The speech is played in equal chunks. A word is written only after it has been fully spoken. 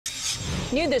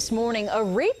New this morning, a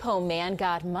repo man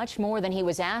got much more than he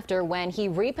was after when he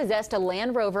repossessed a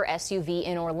Land Rover SUV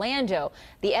in Orlando.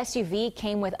 The SUV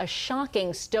came with a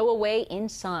shocking stowaway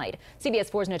inside. CBS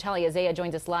 4's Natalia Zaya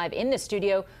joins us live in the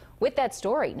studio with that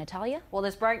story. Natalia? Well,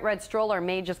 this bright red stroller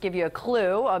may just give you a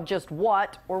clue of just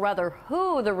what, or rather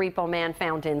who, the repo man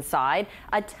found inside.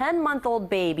 A 10-month-old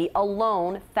baby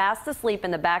alone, fast asleep in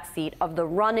the back seat of the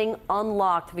running,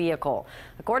 unlocked vehicle.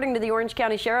 According to the Orange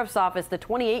County Sheriff's Office, the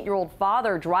 28-year-old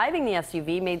father driving the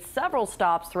SUV made several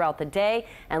stops throughout the day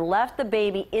and left the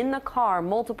baby in the car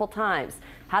multiple times.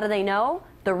 How do they know?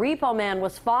 The repo man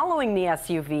was following the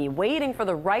SUV, waiting for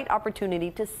the right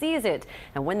opportunity to seize it.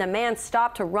 And when the man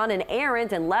stopped to run an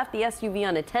errand and left the SUV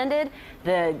unattended,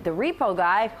 the repo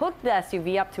guy hooked the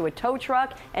SUV up to a tow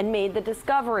truck and made the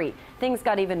discovery. Things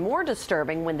got even more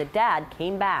disturbing when the dad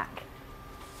came back.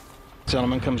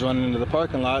 Gentleman comes running into the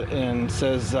parking lot and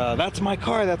says, that's my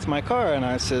car, that's my car. And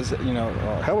I says,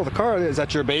 hell with the car, is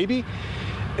that your baby?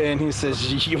 And he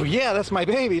says, yeah, that's my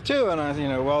baby too. And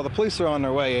I, well, the police are on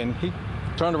their way. And he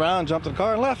turned around, jumped in the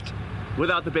car and left.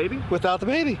 Without the baby? Without the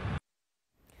baby.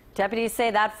 Deputies say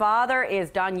that father is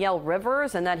Danielle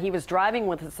Rivers and that he was driving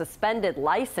with a suspended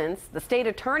license. The state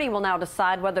attorney will now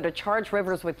decide whether to charge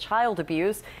Rivers with child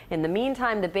abuse. In the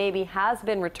meantime, the baby has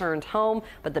been returned home,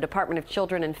 but the Department of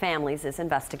Children and Families is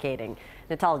investigating.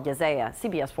 Natalia Zaya,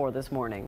 CBS 4 This Morning.